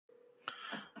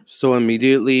So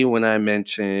immediately when I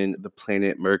mention the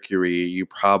planet Mercury, you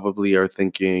probably are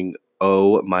thinking,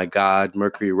 oh my God,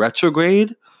 Mercury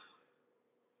retrograde?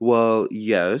 Well,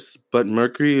 yes, but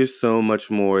Mercury is so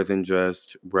much more than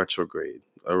just retrograde,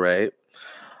 all right?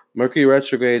 Mercury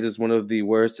retrograde is one of the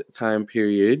worst time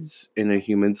periods in a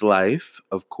human's life,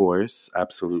 of course,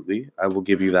 absolutely. I will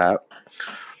give you that.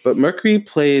 But Mercury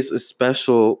plays a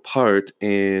special part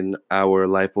in our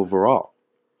life overall.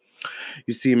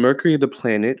 You see, Mercury, the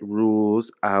planet,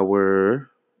 rules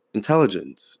our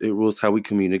intelligence. It rules how we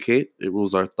communicate. It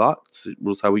rules our thoughts. It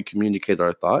rules how we communicate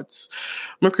our thoughts.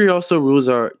 Mercury also rules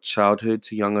our childhood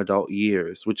to young adult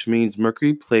years, which means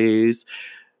Mercury plays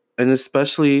an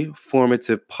especially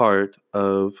formative part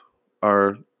of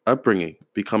our upbringing,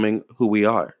 becoming who we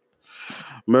are.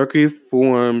 Mercury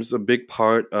forms a big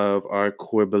part of our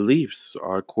core beliefs,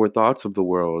 our core thoughts of the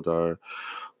world, our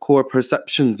core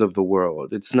perceptions of the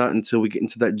world. It's not until we get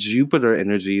into that Jupiter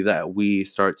energy that we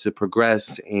start to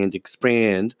progress and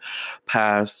expand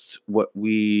past what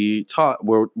we're taught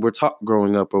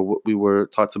growing up, or what we were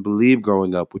taught to believe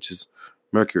growing up, which is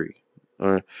Mercury.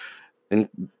 Or in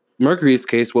Mercury's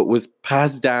case, what was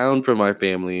passed down from my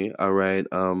family, all right?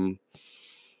 And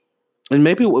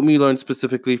maybe what we learned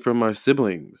specifically from our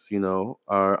siblings,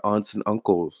 our aunts and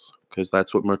uncles, because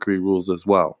that's what Mercury rules as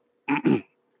well.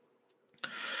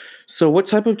 So, what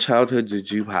type of childhood did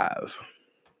you have?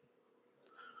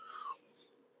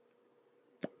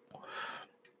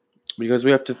 Because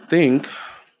we have to think,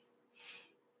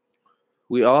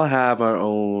 we all have our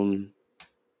own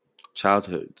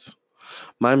childhoods.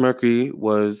 My Mercury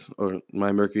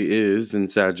is in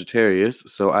Sagittarius,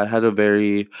 so I had a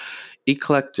very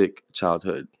eclectic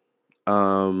childhood.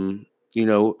 Um,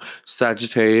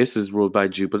 Sagittarius is ruled by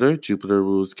Jupiter. Jupiter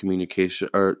rules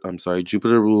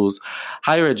Jupiter rules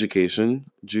higher education.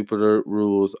 Jupiter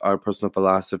rules our personal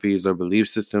philosophies, our belief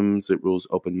systems. It rules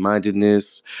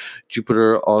open-mindedness.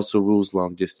 Jupiter also rules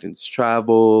long-distance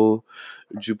travel.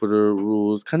 Jupiter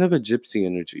rules kind of a gypsy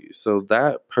energy. So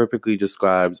that perfectly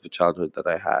describes the childhood that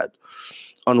I had.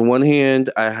 On one hand,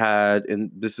 and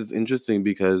this is interesting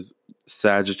because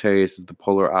Sagittarius is the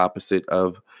polar opposite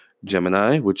of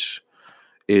Gemini, which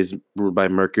is ruled by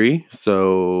Mercury.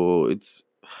 So it's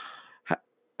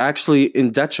actually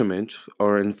in detriment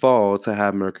or in fall to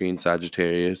have Mercury in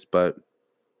Sagittarius. But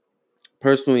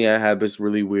personally, I had this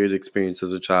really weird experience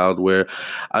as a child where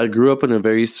I grew up in a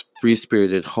very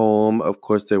free-spirited home. Of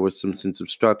course, there was some sense of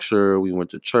structure. We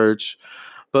went to church.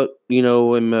 But, in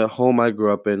the home I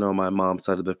grew up in on my mom's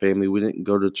side of the family, we didn't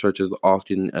go to church as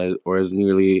often or as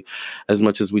nearly as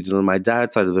much as we did on my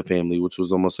dad's side of the family, which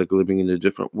was almost like living in a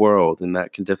different world. And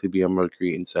that can definitely be a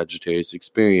Mercury and Sagittarius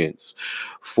experience.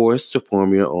 Forced to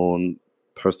form your own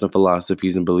personal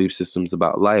philosophies and belief systems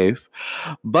about life.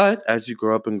 But as you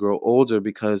grow up and grow older,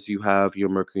 because you have your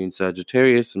Mercury and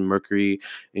Sagittarius, and Mercury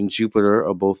and Jupiter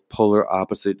are both polar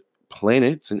opposite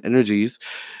planets and energies,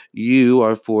 you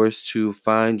are forced to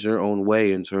find your own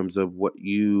way in terms of what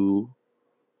you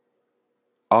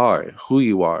are, who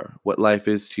you are, what life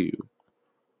is to you.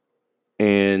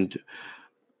 And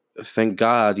thank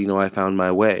God, I found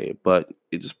my way, but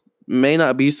it just may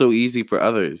not be so easy for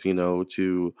others,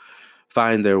 to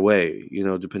find their way,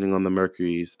 depending on the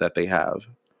Mercuries that they have.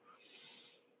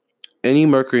 Any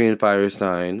Mercury and fire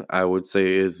sign, I would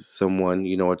say, is someone,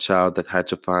 a child that had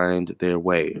to find their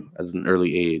way at an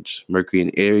early age. Mercury in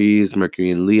Aries,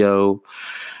 Mercury in Leo.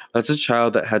 That's a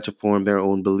child that had to form their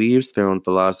own beliefs, their own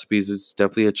philosophies. It's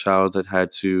definitely a child that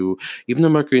had to, even the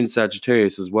Mercury in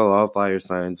Sagittarius as well, all fire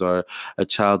signs are a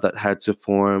child that had to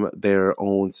form their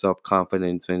own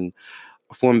self-confidence and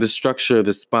form the structure,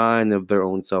 the spine of their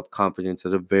own self-confidence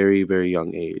at a very, very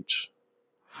young age.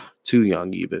 Too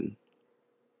young, even.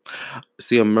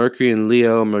 See, a Mercury in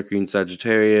Leo, Mercury in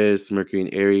Sagittarius, Mercury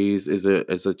in Aries is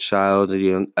a child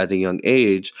at a young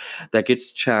age that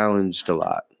gets challenged a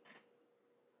lot.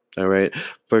 All right.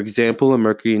 For example, a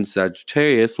Mercury in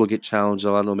Sagittarius will get challenged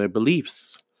a lot on their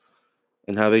beliefs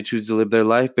and how they choose to live their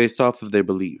life based off of their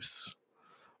beliefs.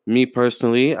 Me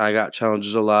personally, I got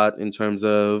challenged a lot in terms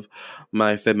of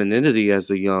my femininity as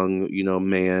a young,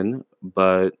 man,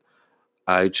 but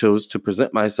I chose to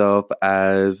present myself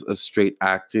as a straight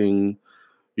acting,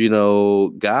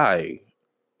 guy.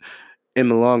 In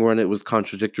the long run, it was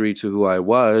contradictory to who I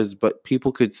was, but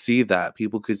people could see that.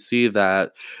 People could see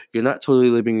that you're not totally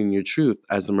living in your truth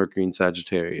as a Mercury in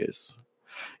Sagittarius.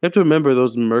 You have to remember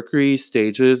those Mercury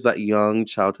stages, that young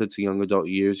childhood to young adult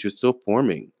years, you're still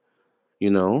forming,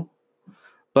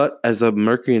 But as a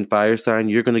Mercury and fire sign,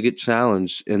 you're going to get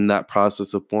challenged in that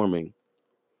process of forming.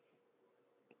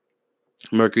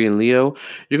 Mercury and Leo,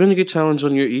 you're going to get challenged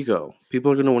on your ego.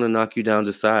 People are going to want to knock you down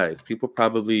to size. People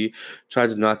probably try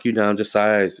to knock you down to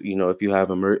size, if you have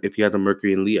if you had a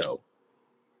Mercury and Leo.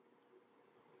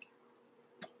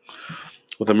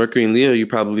 With a Mercury and Leo, you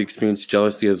probably experience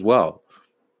jealousy as well.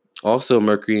 Also,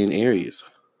 Mercury and Aries.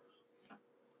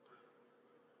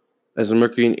 As a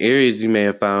Mercury in Aries, you may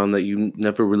have found that you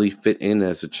never really fit in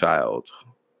as a child.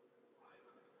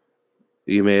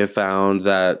 You may have found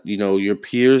that, your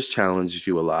peers challenged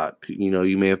you a lot.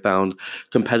 You may have found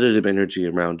competitive energy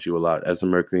around you a lot as a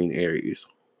Mercury in Aries.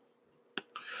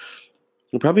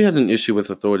 You probably had an issue with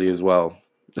authority as well,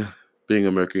 being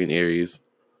a Mercury in Aries.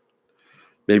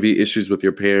 Maybe issues with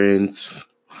your parents.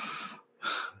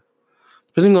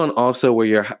 Depending on also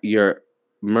where your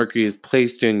Mercury is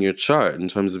placed in your chart in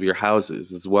terms of your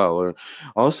houses as well. Or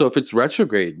also if it's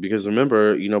retrograde, because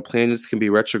remember, planets can be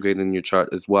retrograde in your chart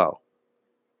as well.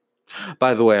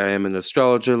 By the way, I am an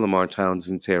astrologer, Lamar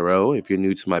Townsend Tarot. If you're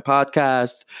new to my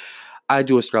podcast, I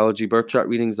do astrology birth chart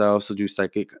readings. I also do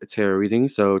psychic tarot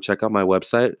readings. So check out my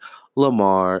website,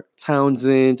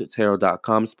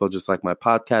 LamarTownsendTarot.com, spelled just like my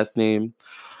podcast name.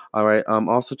 All right.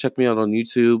 Also check me out on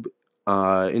YouTube,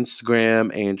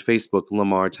 Instagram, and Facebook,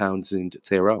 Lamar Townsend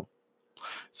Tarot.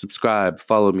 Subscribe,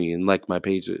 follow me, and like my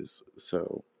pages.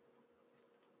 So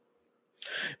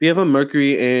we have a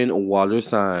Mercury in water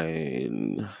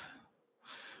sign.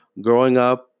 Growing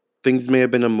up, things may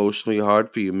have been emotionally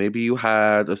hard for you. Maybe you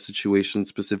had a situation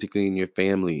specifically in your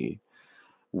family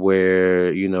where,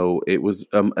 it was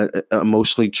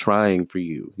emotionally trying for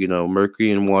you.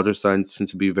 Mercury and water signs tend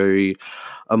to be very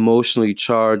emotionally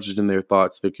charged in their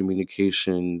thoughts, their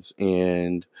communications,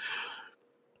 and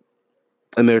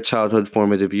in their childhood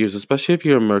formative years, especially if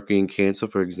you're a Mercury in Cancer,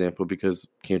 for example, because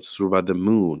Cancer's ruled by the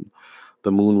moon.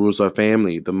 The moon rules our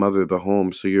family, the mother, the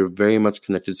home. So you're very much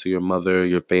connected to your mother,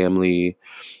 your family,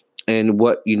 and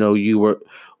what, you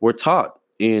were taught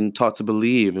and taught to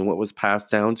believe and what was passed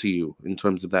down to you in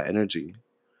terms of that energy,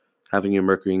 having your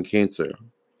Mercury in Cancer.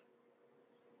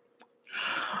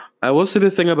 I will say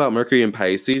the thing about Mercury in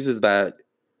Pisces is that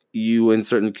you, in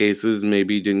certain cases,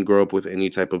 maybe didn't grow up with any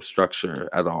type of structure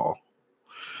at all.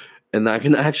 And that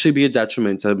can actually be a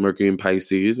detriment to Mercury in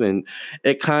Pisces. And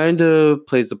it kind of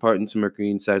plays a part into Mercury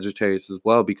in Sagittarius as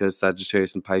well, because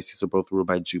Sagittarius and Pisces are both ruled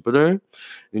by Jupiter.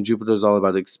 And Jupiter is all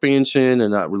about expansion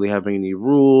and not really having any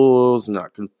rules,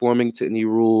 not conforming to any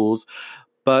rules.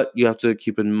 But you have to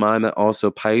keep in mind that also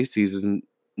Pisces is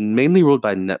mainly ruled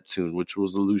by Neptune, which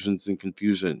rules illusions and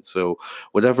confusion. So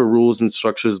whatever rules and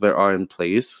structures there are in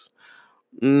place,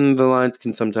 the lines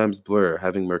can sometimes blur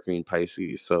having Mercury in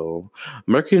Pisces. So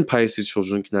Mercury in Pisces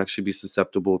children can actually be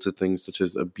susceptible to things such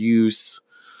as abuse,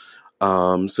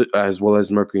 as well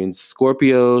as Mercury in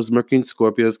Scorpios. Mercury in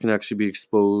Scorpios can actually be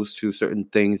exposed to certain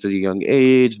things at a young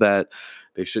age that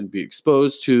they shouldn't be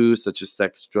exposed to, such as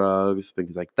sex, drugs,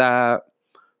 things like that.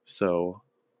 So,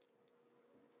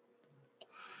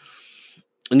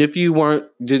 and if you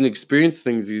didn't experience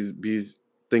these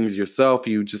things yourself,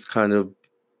 you just kind of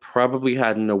probably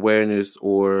had an awareness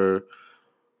or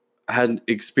had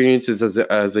experiences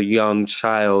as a young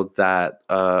child that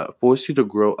forced you to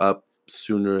grow up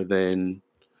sooner than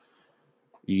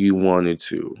you wanted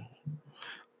to.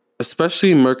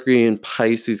 Especially Mercury and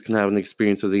Pisces can have an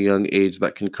experience at a young age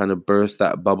that can kind of burst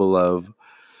that bubble of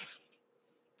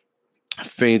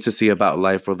fantasy about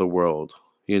life or the world,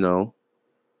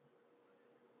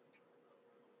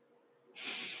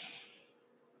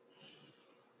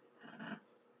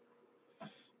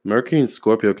 Mercury and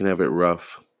Scorpio can have it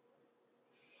rough.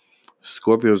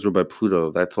 Scorpios ruled by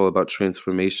Pluto. That's all about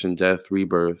transformation, death,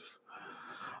 rebirth.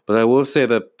 But I will say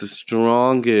that the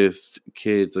strongest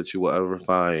kids that you will ever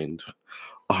find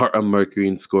are a Mercury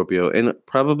in Scorpio, and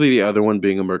probably the other one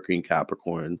being a Mercury in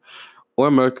Capricorn or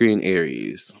Mercury in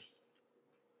Aries.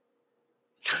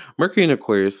 Mercury in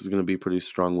Aquarius is going to be pretty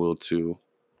strong-willed too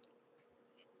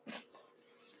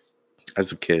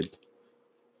as a kid.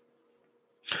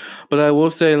 But I will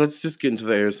say, let's just get into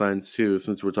the air signs too,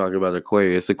 since we're talking about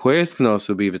Aquarius. Aquarius can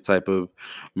also be the type of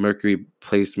Mercury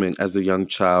placement as a young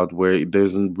child where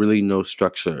there's really no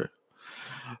structure.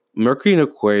 Mercury in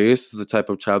Aquarius is the type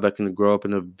of child that can grow up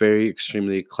in a very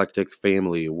extremely eclectic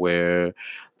family where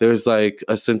there's like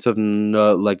a sense of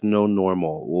no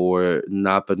normal or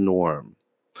not the norm.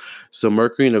 So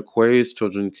Mercury in Aquarius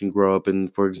children can grow up in,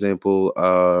 for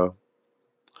example,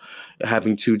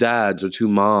 having two dads or two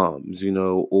moms,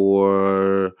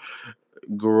 or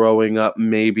growing up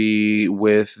maybe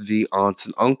with the aunts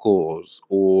and uncles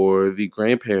or the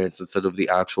grandparents instead of the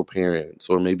actual parents,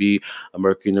 or maybe a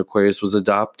Mercury in Aquarius was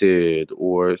adopted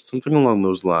or something along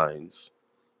those lines.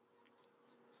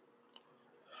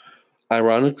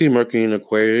 Ironically, Mercury in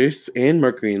Aquarius and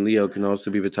Mercury in Leo can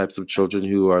also be the types of children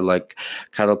who are like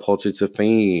catapulted to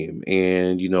fame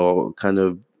and, kind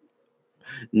of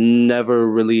never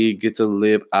really get to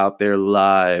live out their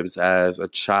lives as a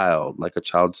child, like a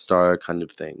child star kind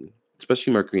of thing,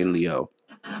 especially Mercury in Leo.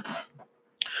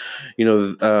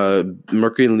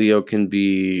 Mercury in Leo can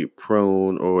be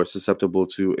prone or susceptible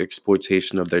to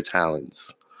exploitation of their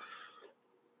talents,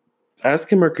 as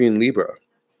can Mercury in Libra.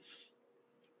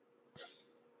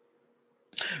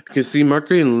 Because, see,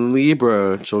 Mercury in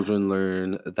Libra children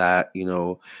learn that,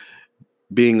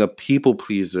 being a people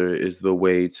pleaser is the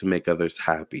way to make others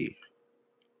happy,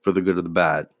 for the good or the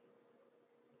bad.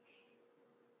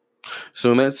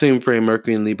 So in that same frame,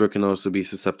 Mercury in Libra can also be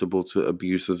susceptible to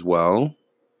abuse as well.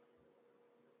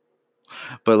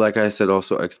 But like I said,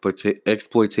 also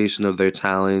exploitation of their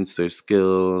talents, their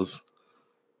skills.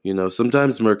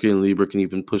 Sometimes Mercury and Libra can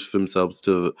even push themselves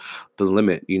to the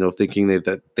limit, thinking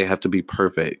that they have to be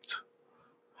perfect.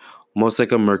 Most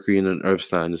like a Mercury in an earth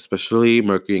sign, especially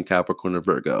Mercury in Capricorn or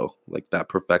Virgo. Like that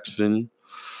perfection.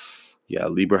 Yeah,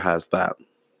 Libra has that.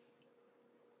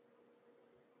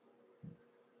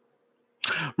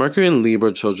 Mercury and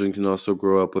Libra children can also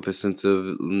grow up with a sense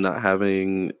of not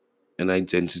having an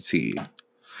identity.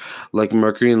 Like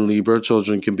Mercury and Libra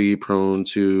children can be prone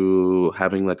to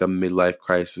having like a midlife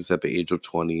crisis at the age of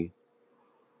 20.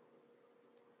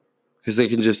 Because they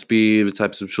can just be the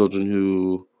types of children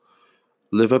who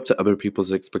live up to other people's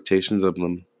expectations of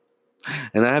them.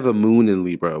 And I have a moon in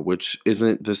Libra, which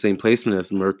isn't the same placement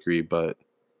as Mercury, but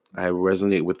I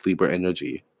resonate with Libra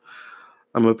energy.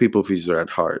 I'm a people pleaser at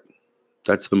heart.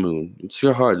 That's the moon. It's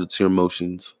your heart. It's your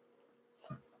emotions.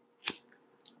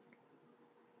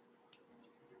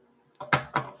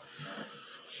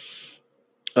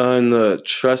 On the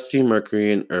trusty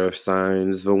Mercury and Earth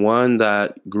signs, the one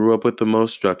that grew up with the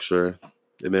most structure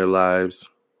in their lives,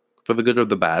 for the good or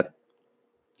the bad.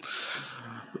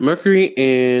 Mercury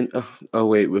in... Oh,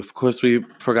 wait. Of course, we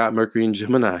forgot Mercury in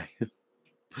Gemini.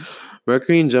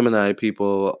 Mercury and Gemini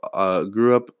people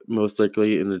grew up most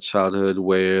likely in a childhood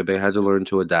where they had to learn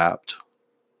to adapt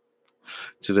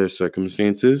to their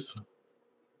circumstances.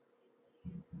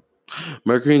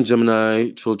 Mercury and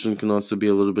Gemini children can also be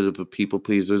a little bit of a people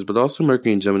pleasers, but also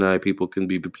Mercury and Gemini people can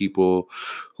be the people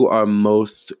who are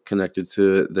most connected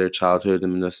to their childhood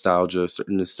and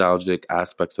certain nostalgic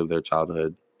aspects of their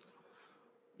childhood.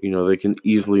 They can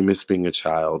easily miss being a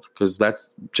child because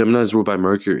Gemini is ruled by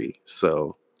Mercury.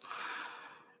 So,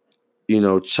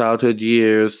 childhood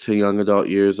years to young adult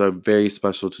years are very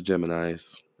special to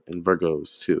Geminis and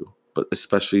Virgos too, but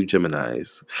especially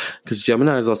Geminis, because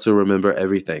Geminis also remember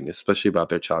everything, especially about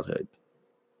their childhood.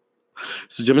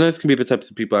 So Geminis can be the types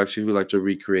of people actually who like to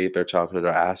recreate their childhood or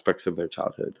aspects of their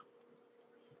childhood.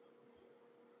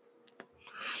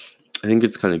 I think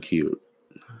it's kind of cute.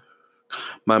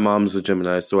 My mom's a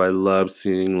Gemini, so I love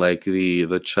seeing like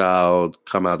the child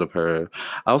come out of her.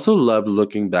 I also love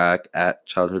looking back at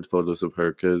childhood photos of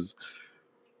her because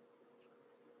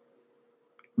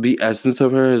the essence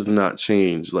of her has not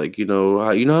changed. Like,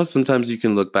 how sometimes you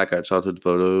can look back at childhood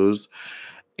photos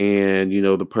and,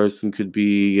 the person could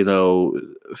be,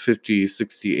 50,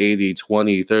 60, 80,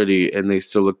 20, 30, and they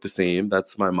still look the same.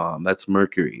 That's my mom. That's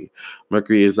Mercury.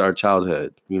 Mercury is our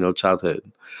childhood, childhood.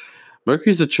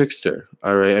 Mercury's a trickster,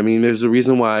 all right? I mean, there's a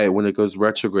reason why when it goes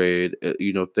retrograde,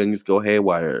 things go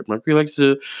haywire. Mercury likes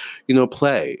to,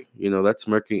 play. That's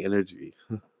Mercury energy.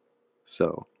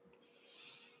 So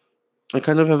I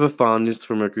kind of have a fondness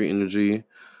for Mercury energy,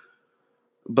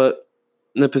 but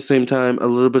at the same time, a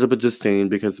little bit of a disdain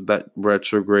because of that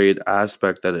retrograde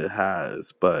aspect that it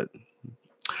has. But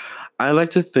I like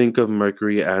to think of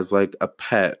Mercury as like a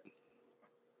pet.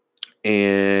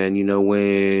 And,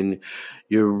 when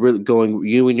you're really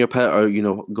you and your pet are,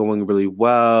 going really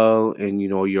well and,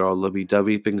 you're all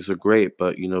lovey-dovey, things are great.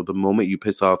 But, the moment you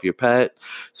piss off your pet,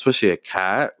 especially a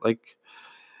cat, like,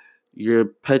 your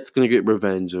pet's going to get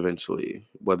revenge eventually.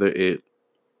 Whether it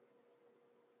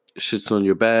shits on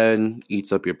your bed,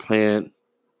 eats up your plant,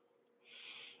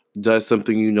 does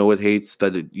something it hates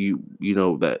that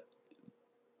that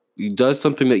it does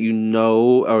something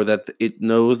that or that it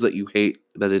knows that you hate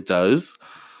that it does.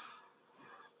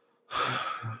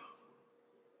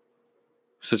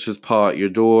 Such as paw at your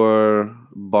door,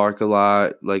 bark a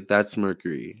lot, like that's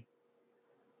Mercury.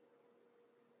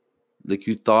 Like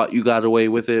you thought you got away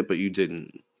with it, but you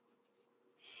didn't.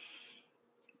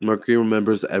 Mercury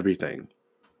remembers everything.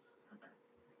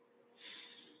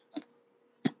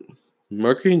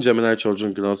 Mercury and Gemini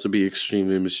children can also be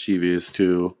extremely mischievous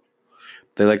too.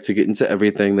 They like to get into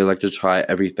everything. They like to try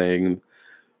everything.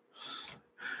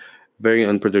 Very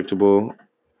unpredictable.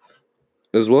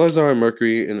 as well as our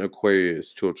Mercury and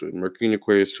Aquarius children. Mercury and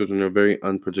Aquarius children are very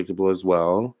unpredictable as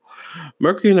well.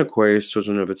 Mercury and Aquarius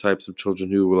children are the types of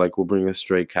children who will bring a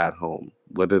stray cat home,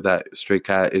 whether that stray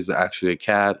cat is actually a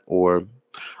cat or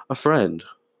a friend.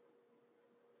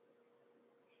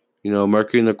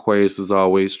 Mercury and Aquarius is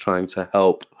always trying to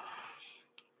help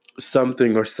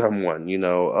something or someone,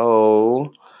 the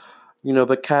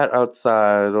cat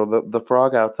outside or the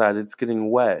frog outside, it's getting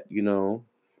wet.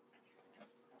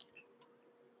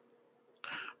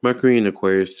 Mercury in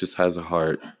Aquarius just has a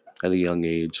heart at a young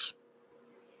age.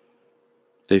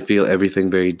 They feel everything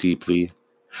very deeply.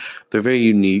 They're very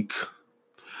unique.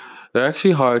 They're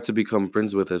actually hard to become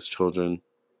friends with as children.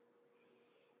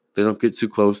 They don't get too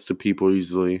close to people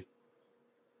easily.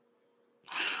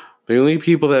 The only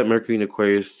people that Mercury and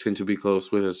Aquarius tend to be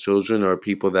close with as children are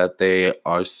people that they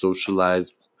are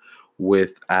socialized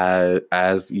with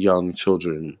as young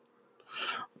children.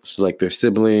 So like their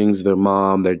siblings, their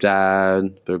mom, their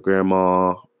dad, their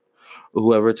grandma,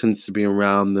 whoever tends to be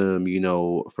around them,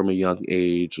 from a young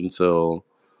age until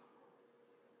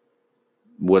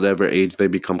whatever age they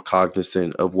become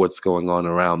cognizant of what's going on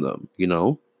around them,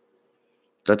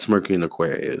 That's Mercury and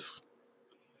Aquarius.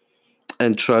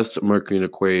 And trust, Mercury and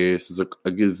Aquarius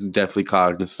is definitely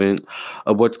cognizant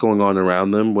of what's going on around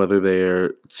them, whether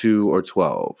they're 2 or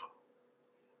 12.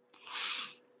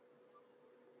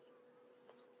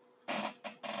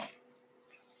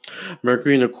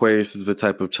 Mercury and Aquarius is the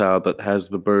type of child that has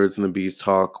the birds and the bees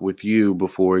talk with you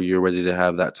before you're ready to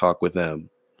have that talk with them.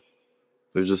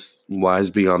 They're just wise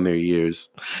beyond their years.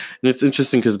 And it's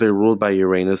interesting because they're ruled by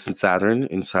Uranus and Saturn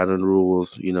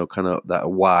rules, kind of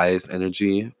that wise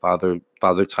energy, father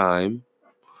time.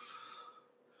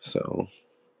 So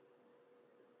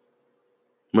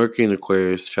Mercury and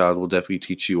Aquarius child will definitely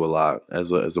teach you a lot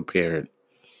as a parent.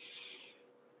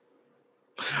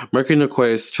 Mercury and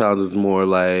Aquarius child is more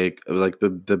like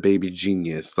the baby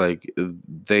genius. Like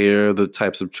they're the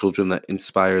types of children that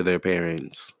inspire their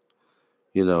parents.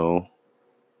 They're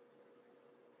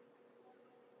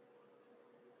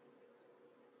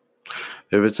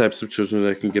the types of children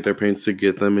that can get their parents to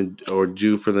get them or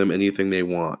do for them anything they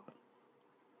want.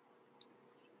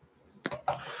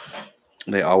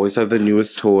 They always have the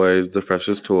newest toys, the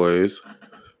freshest toys,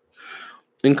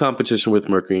 in competition with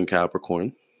Mercury and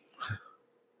Capricorn.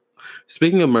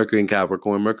 Speaking of Mercury and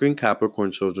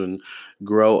Capricorn children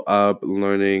grow up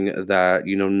learning that,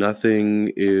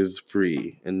 nothing is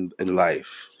free in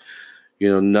life.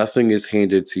 Nothing is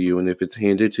handed to you. And if it's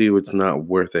handed to you, it's not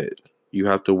worth it. You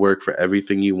have to work for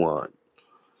everything you want.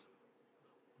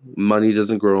 Money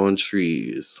doesn't grow on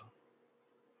trees.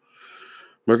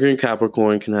 Mercury and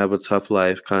Capricorn can have a tough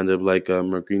life, kind of like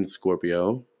Mercury and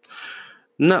Scorpio.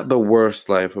 Not the worst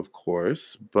life, of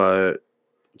course, but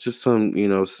just some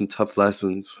tough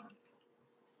lessons.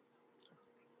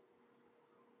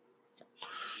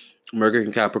 Mercury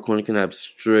and Capricorn can have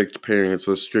strict parents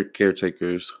or strict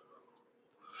caretakers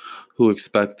who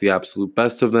expect the absolute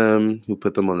best of them, who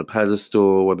put them on a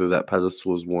pedestal, whether that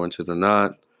pedestal is warranted or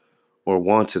not, or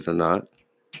wanted or not.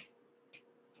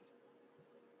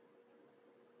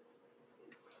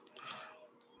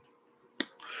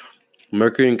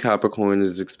 Mercury in Capricorn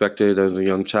is expected as a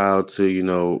young child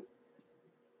to,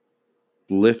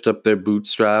 lift up their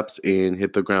bootstraps and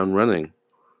hit the ground running.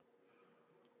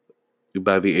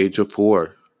 By the age of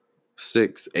 4,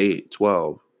 6, 8,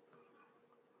 12.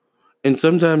 And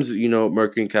sometimes,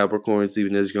 Mercury and Capricorns,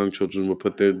 even as young children, will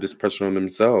put this pressure on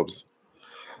themselves.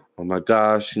 Oh my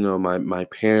gosh, my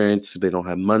parents, they don't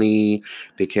have money.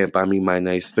 They can't buy me my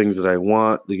nice things that I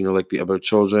want, like the other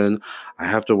children. I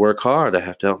have to work hard. I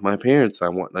have to help my parents. I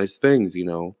want nice things,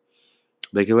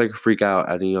 They can freak out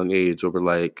at a young age over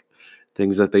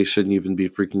things that they shouldn't even be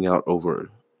freaking out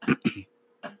over.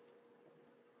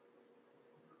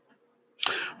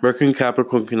 Mercury and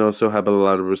Capricorn can also have a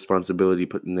lot of responsibility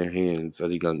put in their hands at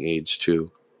a young age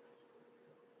too.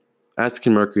 As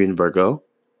can Mercury and Virgo.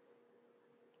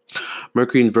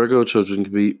 Mercury and Virgo children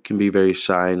can be very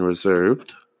shy and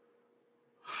reserved.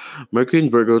 Mercury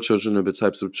and Virgo children are the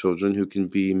types of children who can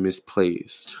be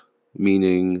misplaced,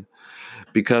 meaning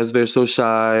because they're so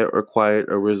shy or quiet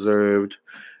or reserved,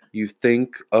 you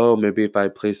think, oh, maybe if I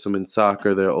place them in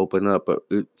soccer, they'll open up. But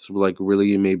it's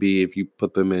really maybe if you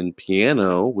put them in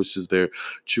piano, which is their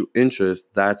true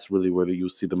interest, that's really where you'll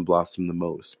see them blossom the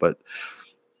most. But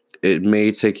it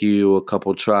may take you a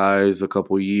couple tries, a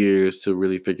couple years to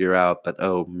really figure out that,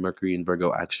 oh, Mercury and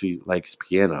Virgo actually likes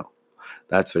piano.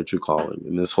 That's their true calling.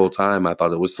 And this whole time, I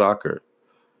thought it was soccer.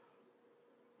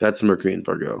 That's Mercury and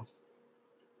Virgo.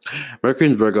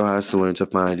 Mercury and Virgo has to learn to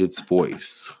find its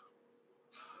voice.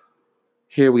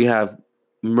 Here we have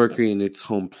Mercury in its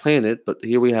home planet, but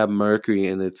here we have Mercury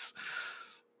in its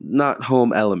not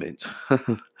home element.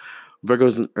 Virgo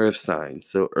is an earth sign,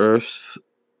 so earth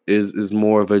is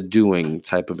more of a doing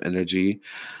type of energy,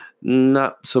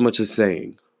 not so much a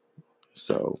saying.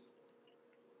 So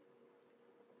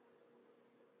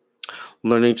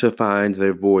learning to find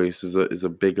their voice is a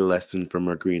big lesson for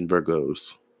Mercury and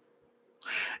Virgos.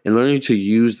 And learning to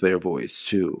use their voice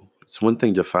too. It's one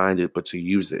thing to find it, but to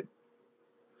use it.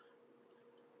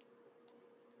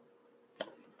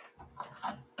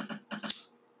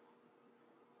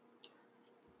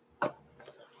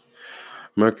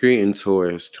 Mercury and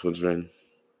Taurus children.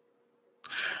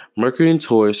 Mercury and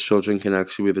Taurus children can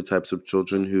actually be the types of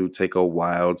children who take a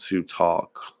while to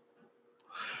talk.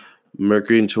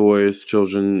 Mercury and Taurus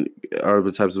children are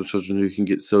the types of children who can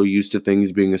get so used to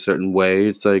things being a certain way.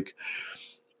 It's like,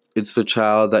 it's the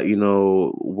child that,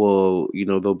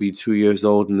 they'll be 2 years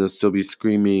old and they'll still be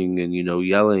screaming and,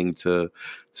 yelling to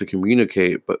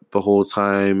communicate. But the whole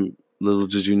time, little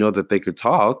did you know that they could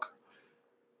talk.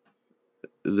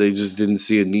 They just didn't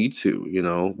see a need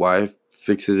to, Why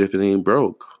fix it if it ain't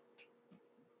broke?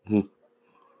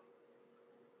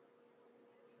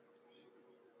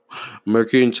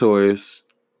 Mercury and Taurus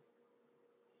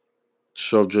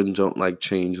children don't like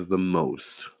change the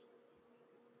most.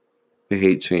 They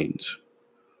hate change.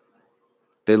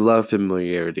 They love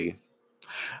familiarity.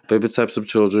 They're the types of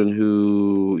children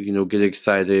who, get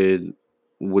excited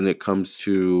when it comes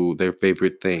to their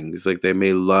favorite things. Like, they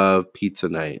may love pizza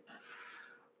night.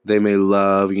 They may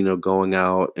love, going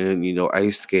out and,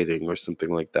 ice skating or something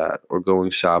like that, or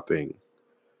going shopping.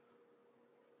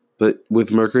 But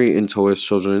with Mercury and Taurus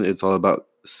children, it's all about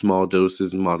small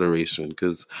doses and moderation,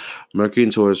 because Mercury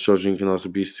and Taurus children can also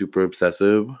be super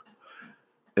obsessive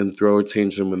and throw a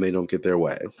tantrum when they don't get their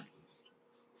way.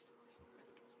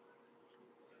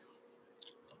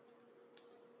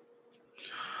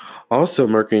 Also,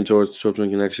 Mercury and Taurus children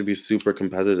can actually be super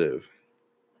competitive.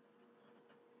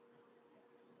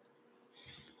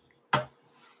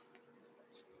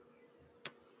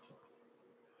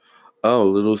 Oh,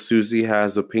 little Susie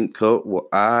has a pink coat. Well,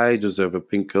 I deserve a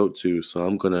pink coat too, so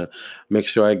I'm going to make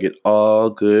sure I get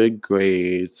all good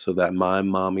grades so that my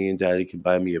mommy and daddy can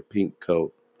buy me a pink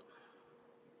coat.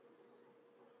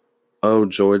 Oh,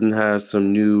 Jordan has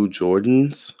some new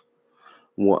Jordans.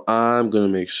 Well, I'm going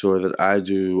to make sure that I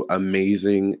do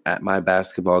amazing at my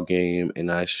basketball game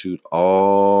and I shoot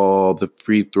all the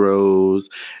free throws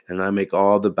and I make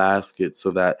all the baskets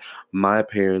so that my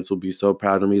parents will be so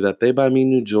proud of me that they buy me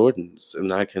new Jordans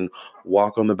and I can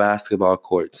walk on the basketball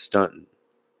court stunting.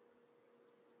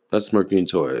 That's Mercury and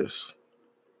Taurus.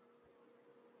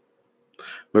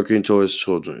 Mercury and Taurus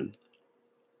children.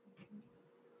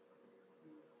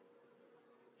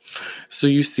 So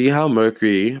you see how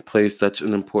Mercury plays such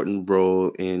an important role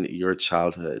in your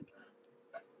childhood.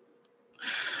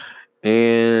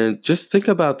 And just think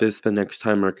about this the next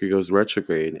time Mercury goes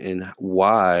retrograde and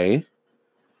why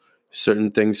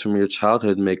certain things from your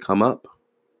childhood may come up.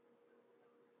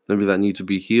 Maybe that need to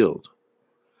be healed.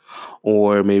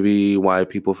 Or maybe why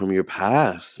people from your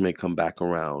past may come back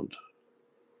around.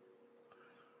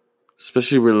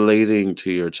 Especially relating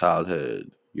to your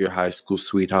childhood, your high school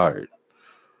sweetheart.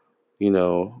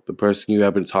 The person you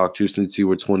haven't talked to since you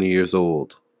were 20 years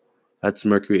old. That's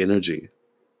Mercury energy.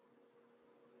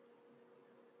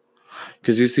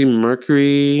 Because you see,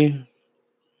 Mercury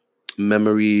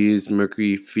memories,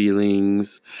 Mercury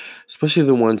feelings, especially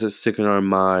the ones that stick in our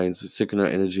minds, that stick in our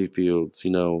energy fields,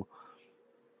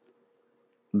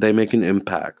 they make an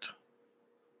impact.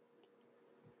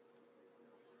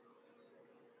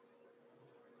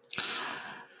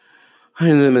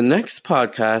 And in the next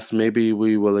podcast, maybe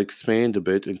we will expand a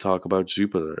bit and talk about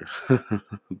Jupiter.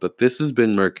 But this has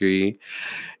been Mercury,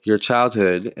 your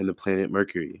childhood, and the planet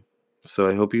Mercury. So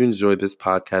I hope you enjoyed this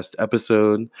podcast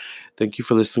episode. Thank you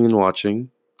for listening and watching.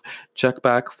 Check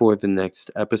back for the next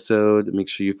episode. Make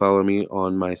sure you follow me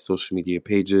on my social media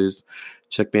pages.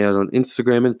 Check me out on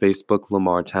Instagram and Facebook,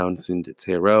 Lamar Townsend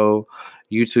Tarot,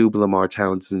 YouTube, Lamar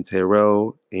Townsend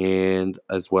Tarot, and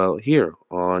as well here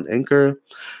on Anchor.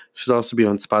 Should also be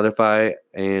on Spotify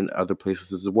and other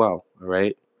places as well. All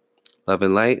right. Love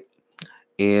and light.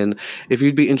 And if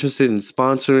you'd be interested in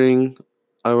sponsoring,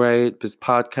 all right, this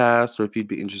podcast, or if you'd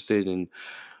be interested in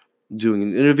doing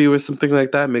an interview or something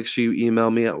like that, make sure you email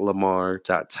me at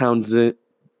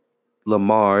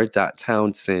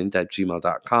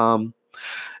lamar.townsend@gmail.com,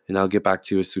 and I'll get back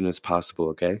to you as soon as possible,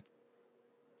 okay?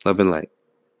 Love and light.